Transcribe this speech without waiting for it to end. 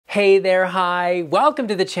Hey there, hi, welcome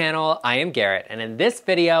to the channel. I am Garrett, and in this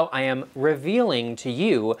video, I am revealing to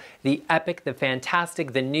you the epic, the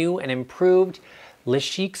fantastic, the new and improved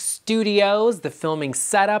LeChic Studios, the filming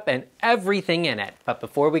setup, and everything in it. But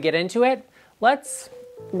before we get into it, let's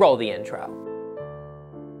roll the intro.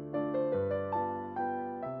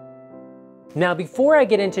 Now, before I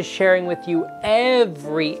get into sharing with you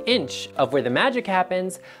every inch of where the magic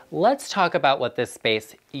happens, let's talk about what this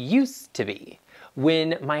space used to be.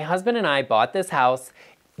 When my husband and I bought this house,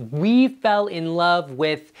 we fell in love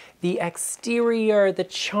with the exterior, the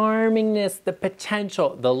charmingness, the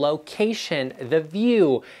potential, the location, the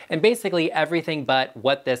view, and basically everything but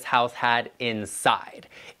what this house had inside.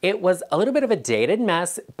 It was a little bit of a dated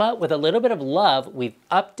mess, but with a little bit of love, we've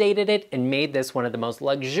updated it and made this one of the most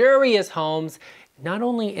luxurious homes, not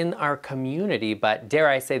only in our community, but dare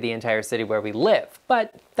I say the entire city where we live.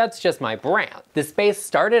 But that's just my brand. The space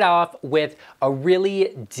started off with a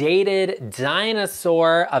really dated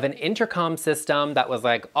dinosaur of an intercom system that was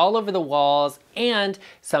like all over the walls and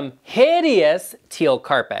some hideous teal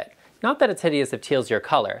carpet. Not that it's hideous if teal's your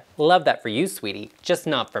color. Love that for you, sweetie, just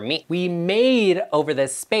not for me. We made over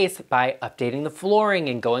this space by updating the flooring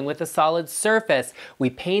and going with a solid surface. We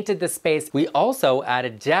painted the space. We also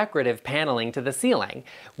added decorative paneling to the ceiling.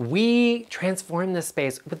 We transformed the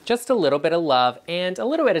space with just a little bit of love and a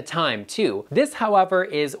little bit of time too. This, however,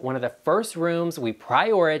 is one of the first rooms we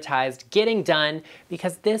prioritized getting done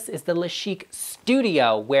because this is the LeChic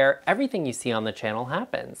Studio where everything you see on the channel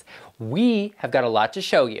happens. We have got a lot to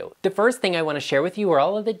show you. The first thing I want to share with you are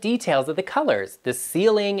all of the details of the colors. The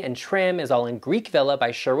ceiling and trim is all in Greek Villa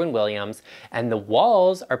by Sherwin, and the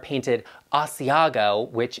walls are painted Asiago,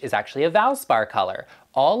 which is actually a Valspar color.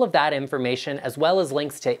 All of that information, as well as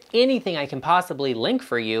links to anything I can possibly link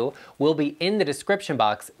for you, will be in the description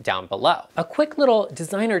box down below. A quick little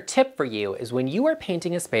designer tip for you is when you are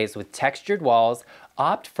painting a space with textured walls,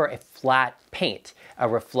 opt for a flat paint. A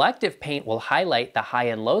reflective paint will highlight the high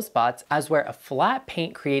and low spots, as where a flat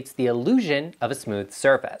paint creates the illusion of a smooth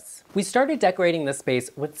surface. We started decorating the space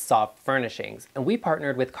with soft furnishings, and we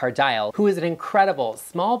partnered with Garrett, who is an incredible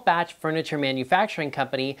small batch furniture manufacturing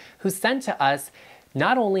company who sent to us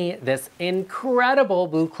not only this incredible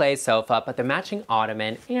boucle sofa, but the matching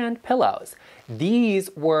ottoman and pillows. These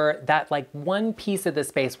were that like one piece of the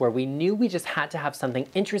space where we knew we just had to have something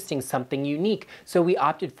interesting, something unique. So we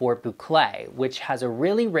opted for boucle, which has a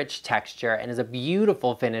really rich texture and is a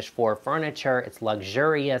beautiful finish for furniture. It's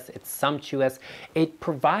luxurious, it's sumptuous. It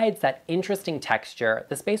provides that interesting texture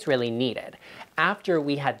the space really needed. After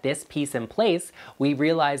we had this piece in place, we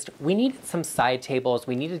realized we needed some side tables.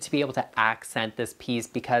 We needed to be able to accent this piece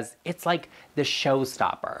because it's like the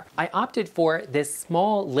showstopper. I opted for this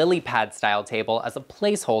small lily pad style table as a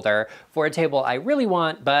placeholder for a table I really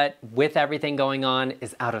want, but with everything going on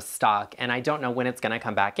is out of stock and I don't know when it's gonna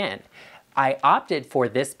come back in. I opted for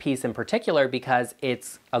this piece in particular because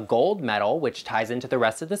it's a gold metal, which ties into the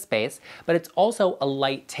rest of the space, but it's also a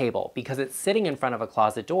light table because it's sitting in front of a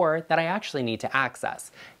closet door that I actually need to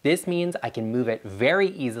access. This means I can move it very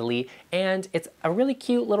easily, and it's a really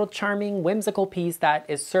cute little charming, whimsical piece that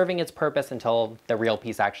is serving its purpose until the real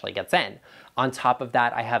piece actually gets in. On top of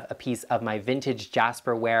that, I have a piece of my vintage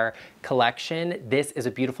Jasperware collection. This is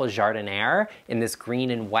a beautiful jardiniere in this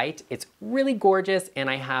green and white. It's really gorgeous, and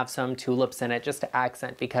I have some tulips in it just to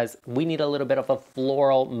accent because we need a little bit of a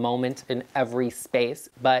floral moment in every space,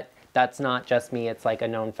 but that's not just me, it's like a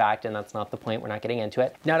known fact, and that's not the point, we're not getting into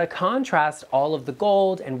it. Now, to contrast all of the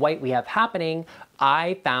gold and white we have happening,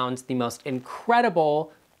 I found the most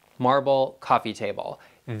incredible marble coffee table.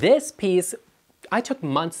 This piece, I took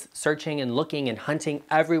months searching and looking and hunting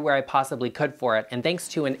everywhere I possibly could for it, and thanks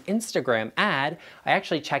to an Instagram ad, I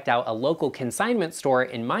actually checked out a local consignment store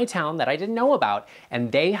in my town that I didn't know about,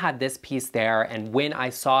 and they had this piece there, and when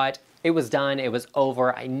I saw it, it was done, it was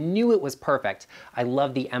over, I knew it was perfect. I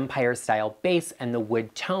love the Empire style base and the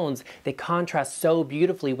wood tones. They contrast so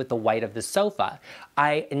beautifully with the white of the sofa.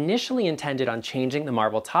 I initially intended on changing the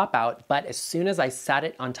marble top out, but as soon as I sat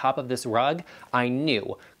it on top of this rug, I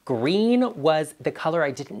knew. Green was the color I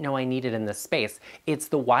didn't know I needed in this space. It's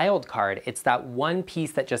the wild card. It's that one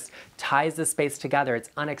piece that just ties the space together. It's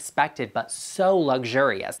unexpected, but so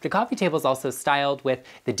luxurious. The coffee table is also styled with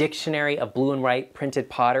the dictionary of blue and white printed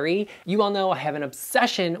pottery. You all know I have an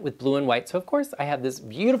obsession with blue and white, so of course I have this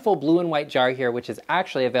beautiful blue and white jar here, which is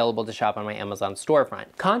actually available to shop on my Amazon storefront.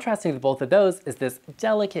 Contrasting with both of those is this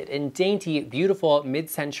delicate and dainty, beautiful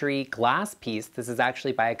mid-century glass piece. This is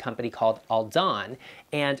actually by a company called Aldan,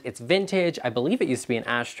 and and it's vintage. I believe it used to be an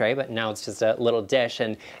ashtray, but now it's just a little dish,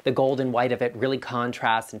 and the gold and white of it really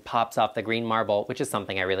contrasts and pops off the green marble, which is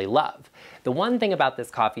something I really love. The one thing about this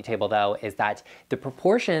coffee table though is that the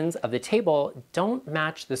proportions of the table don't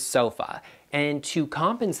match the sofa. And to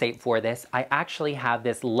compensate for this, I actually have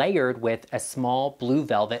this layered with a small blue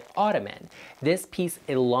velvet ottoman. This piece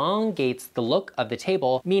elongates the look of the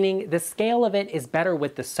table, meaning the scale of it is better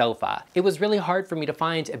with the sofa. It was really hard for me to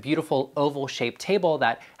find a beautiful oval-shaped table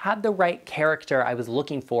that had the right character I was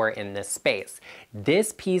looking for in this space.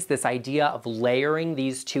 This piece, this idea of layering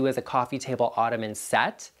these two as a coffee table ottoman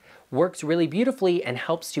set, works really beautifully and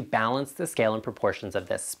helps to balance the scale and proportions of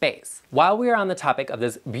this space. While we are on the topic of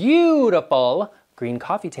this beautiful green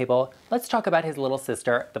coffee table, let's talk about his little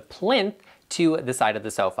sister, the plinth, to the side of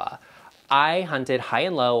the sofa. I hunted high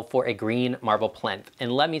and low for a green marble plinth, and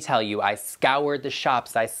let me tell you, I scoured the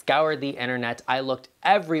shops, I scoured the internet, I looked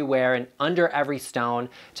everywhere and under every stone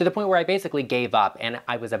to the point where I basically gave up, and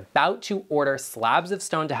I was about to order slabs of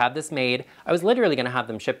stone to have this made. I was literally gonna have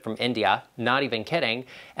them shipped from India, not even kidding,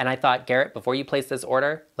 and I thought, Garrett, before you place this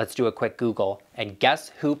order, let's do a quick Google, and guess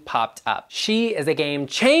who popped up? She is a game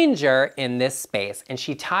changer in this space, and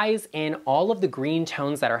she ties in all of the green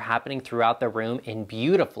tones that are happening throughout the room in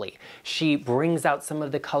beautifully. She brings out some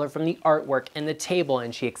of the color from the artwork and the table,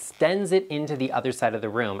 and she extends it into the other side of the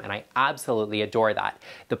room, and I absolutely adore that.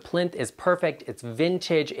 The plinth is perfect, it's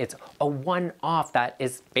vintage, it's a one-off that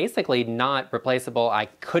is basically not replaceable. I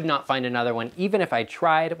could not find another one even if I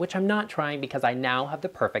tried, which I'm not trying because I now have the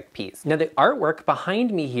perfect piece. Now the artwork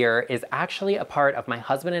behind me here is actually a part of my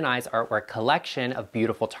husband and I's artwork collection of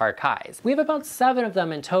beautiful Tarkays. We have about 7 of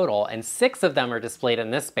them in total, and 6 of them are displayed in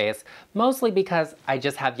this space, mostly because I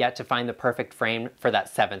just have yet to find the perfect frame for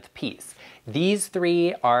that 7th piece. These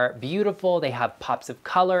 3 are beautiful, they have pops of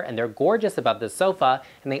color, and they're gorgeous above the sofa,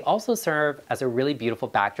 and they also serve as a really beautiful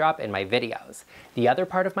backdrop in my videos. The other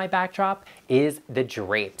part of my backdrop is the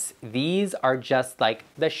drapes. These are just like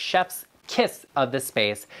the chef's kiss of the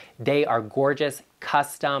space. They are gorgeous,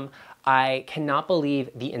 custom. I cannot believe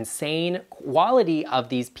the insane quality of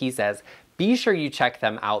these pieces. Be sure you check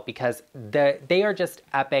them out because they are just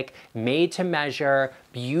epic, made to measure,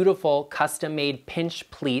 beautiful, custom-made pinch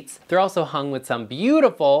pleats. They're also hung with some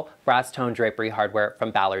beautiful brass tone drapery hardware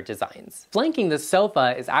from Ballard Designs. Flanking the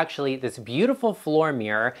sofa is actually this beautiful floor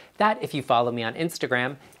mirror that, if you follow me on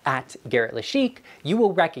Instagram, at GarrettLeChic, you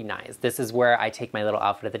will recognize. This is where I take my little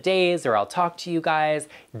outfit of the days, or I'll talk to you guys.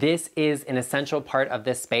 This is an essential part of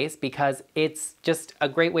this space because it's just a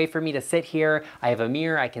great way for me to sit here. I have a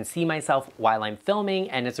mirror, I can see myself while I'm filming,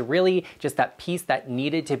 and it's really just that piece that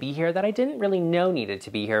needed to be here that I didn't really know needed to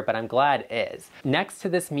be here, but I'm glad it is. Next to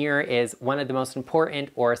this mirror is one of the most important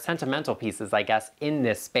or sentimental pieces, I guess, in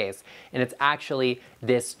this space, and it's actually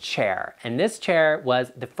this chair. And this chair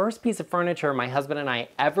was the first piece of furniture my husband and I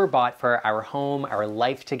ever bought for our home, our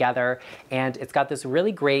life together, and it's got this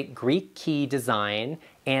really great Greek key design,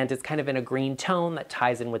 and it's kind of in a green tone that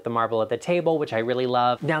ties in with the marble at the table, which I really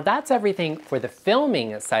love. Now that's everything for the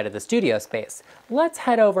filming side of the studio space. Let's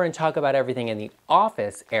head over and talk about everything in the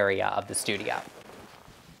office area of the studio.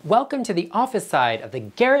 Welcome to the office side of the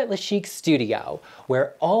GarrettLeChic studio,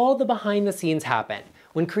 where all the behind the scenes happen.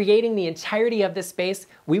 When creating the entirety of this space,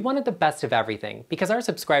 we wanted the best of everything because our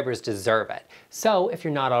subscribers deserve it. So if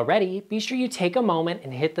you're not already, be sure you take a moment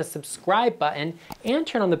and hit the subscribe button and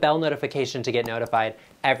turn on the bell notification to get notified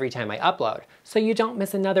every time I upload, so you don't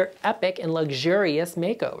miss another epic and luxurious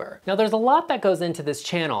makeover. Now there's a lot that goes into this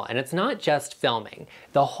channel, and it's not just filming.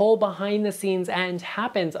 The whole behind the scenes end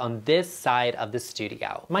happens on this side of the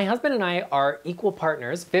studio. My husband and I are equal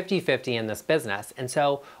partners, 50-50 in this business, and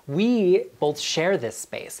so we both share this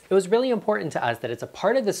space. It was really important to us that it's a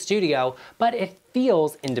part of the studio, but it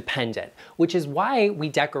feels independent, which is why we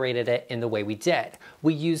decorated it in the way we did.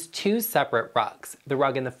 We used 2 separate rugs. The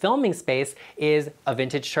rug in the filming space is a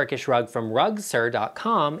vintage Turkish rug from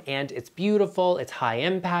rugsir.com, and it's beautiful, it's high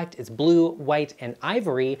impact, it's blue, white, and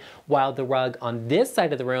ivory, while the rug on this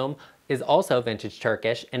side of the room is also vintage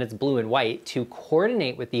Turkish, and it's blue and white. To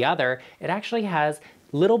coordinate with the other, it actually has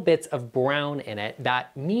little bits of brown in it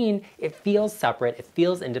that mean it feels separate, it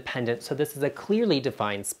feels independent, so this is a clearly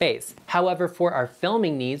defined space. However, for our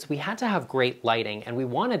filming needs, we had to have great lighting, and we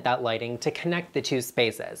wanted that lighting to connect the 2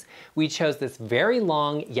 spaces. We chose this very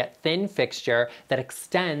long yet thin fixture that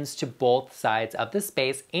extends to both sides of the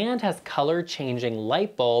space and has color changing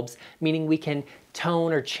light bulbs, meaning we can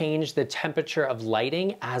tone or change the temperature of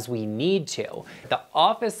lighting as we need to. The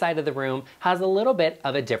office side of the room has a little bit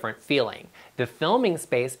of a different feeling. The filming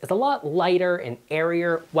space is a lot lighter and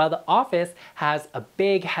airier, while the office has a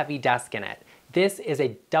big heavy desk in it. this is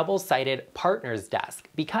a double-sided partner's desk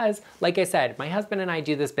because, like I said, my husband and I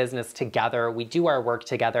do this business together. We do our work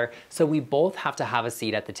together, so we both have to have a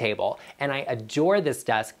seat at the table. And I adore this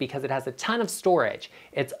desk because it has a ton of storage.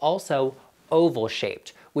 It's also oval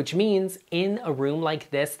shaped, which means in a room like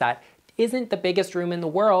this that isn't the biggest room in the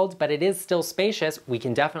world, but it is still spacious, we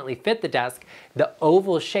can definitely fit the desk. The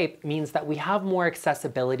oval shape means that we have more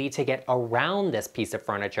accessibility to get around this piece of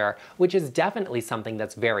furniture, which is definitely something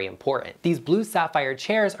that's very important. These blue sapphire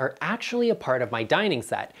chairs are actually a part of my dining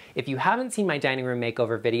set. If you haven't seen my dining room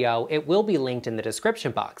makeover video, it will be linked in the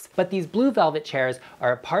description box. But these blue velvet chairs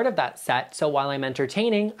are a part of that set, so while I'm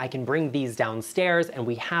entertaining, I can bring these downstairs and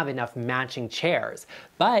we have enough matching chairs.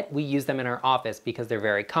 But we use them in our office because they're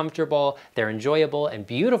very comfortable, they're enjoyable and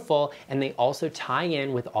beautiful, and they also tie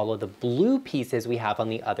in with all of the blue pieces we have on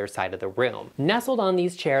the other side of the room. Nestled on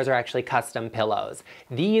these chairs are actually custom pillows.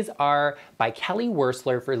 These are by Kelly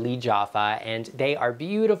Wersler for Lee Jaffa, and they are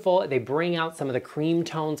beautiful. They bring out some of the cream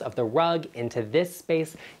tones of the rug into this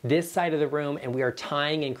space, this side of the room, and we are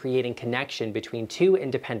tying and creating connection between two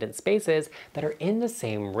independent spaces that are in the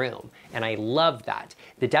same room. And I love that.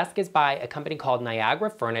 The desk is by a company called Niagara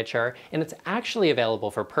Furniture, and it's actually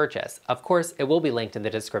available for purchase. Of course, it will be linked in the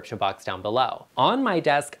description box down below. On my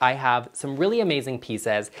desk, I have some really amazing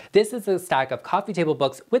pieces. This is a stack of coffee table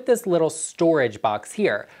books with this little storage box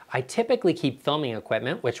here. I typically keep filming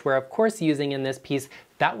equipment, which we're of course using in this piece.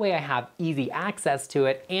 That way I have easy access to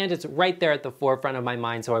it, and it's right there at the forefront of my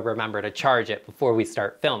mind so I remember to charge it before we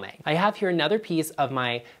start filming. I have here another piece of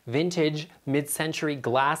my vintage mid-century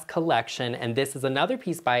glass collection, and this is another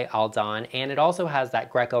piece by Aldon, and it also has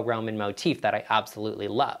that Greco-Roman motif that I absolutely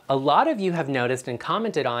love. A lot of you have noticed and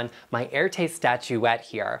commented on my Erte statuette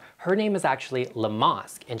here. Her name is actually La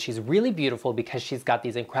Mosque, and she's really beautiful because she's got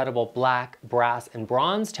these incredible black, brass, and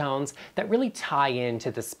bronze tones that really tie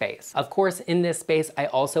into the space. Of course, in this space, I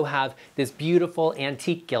also have this beautiful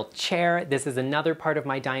antique gilt chair. This is another part of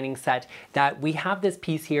my dining set that we have this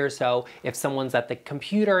piece here, so if someone's at the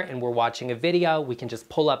computer and we're watching a video, we can just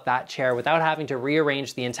pull up that chair without having to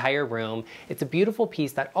rearrange the entire room. It's a beautiful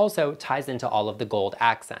piece that also ties into all of the gold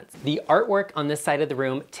accents. The artwork on this side of the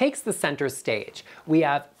room takes the center stage. We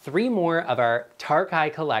have 3 more of our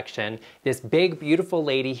Tarkay collection. This big, beautiful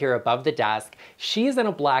lady here above the desk, she's in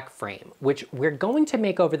a black frame, which we're going to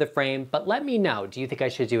make over the frame, but let me know, do you think I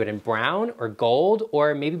should do it in brown or gold,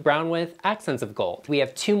 or maybe brown with accents of gold? We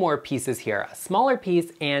have 2 more pieces here, a smaller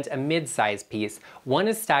piece and a mid-sized piece. One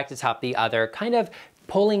is stacked atop the other, kind of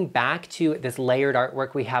pulling back to this layered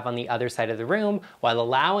artwork we have on the other side of the room while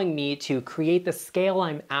allowing me to create the scale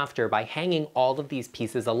I'm after by hanging all of these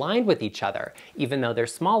pieces aligned with each other. Even though they're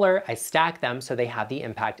smaller, I stack them so they have the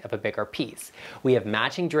impact of a bigger piece. We have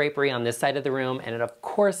matching drapery on this side of the room, and of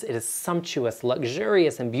course it is sumptuous,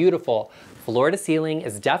 luxurious, and beautiful. Floor to ceiling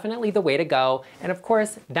is definitely the way to go, and of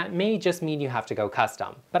course that may just mean you have to go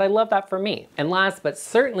custom, but I love that for me. And last but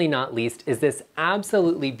certainly not least is this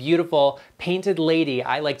absolutely beautiful painted lady,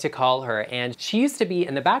 I like to call her, and she used to be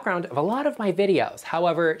in the background of a lot of my videos.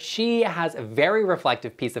 However, she has a very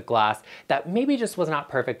reflective piece of glass that maybe just was not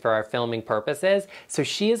perfect for our filming purposes, so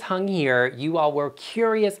she is hung here. You all were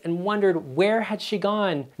curious and wondered where had she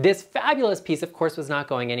gone. This fabulous piece of course was not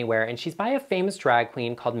going anywhere, and she's by a famous drag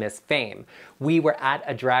queen called Miss Fame. We were at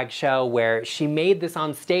a drag show where she made this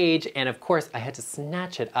on stage, and of course I had to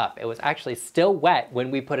snatch it up. It was actually still wet when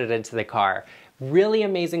we put it into the car. Really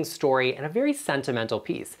amazing story and a very sentimental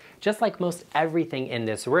piece, just like most everything in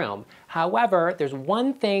this room. However, there's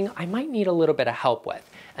one thing I might need a little bit of help with,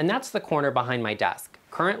 and that's the corner behind my desk.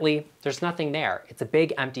 Currently, there's nothing there. It's a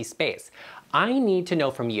big empty space. I need to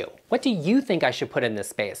know from you, what do you think I should put in this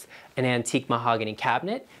space? An antique mahogany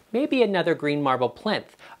cabinet? Maybe another green marble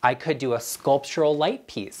plinth? I could do a sculptural light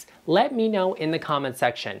piece. Let me know in the comment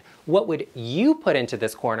section. What would you put into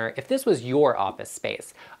this corner if this was your office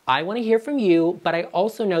space? I want to hear from you, but I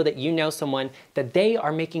also know that you know someone that they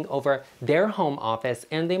are making over their home office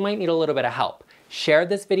and they might need a little bit of help. Share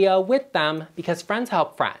this video with them because friends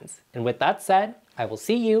help friends. And with that said, I will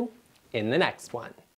see you in the next one.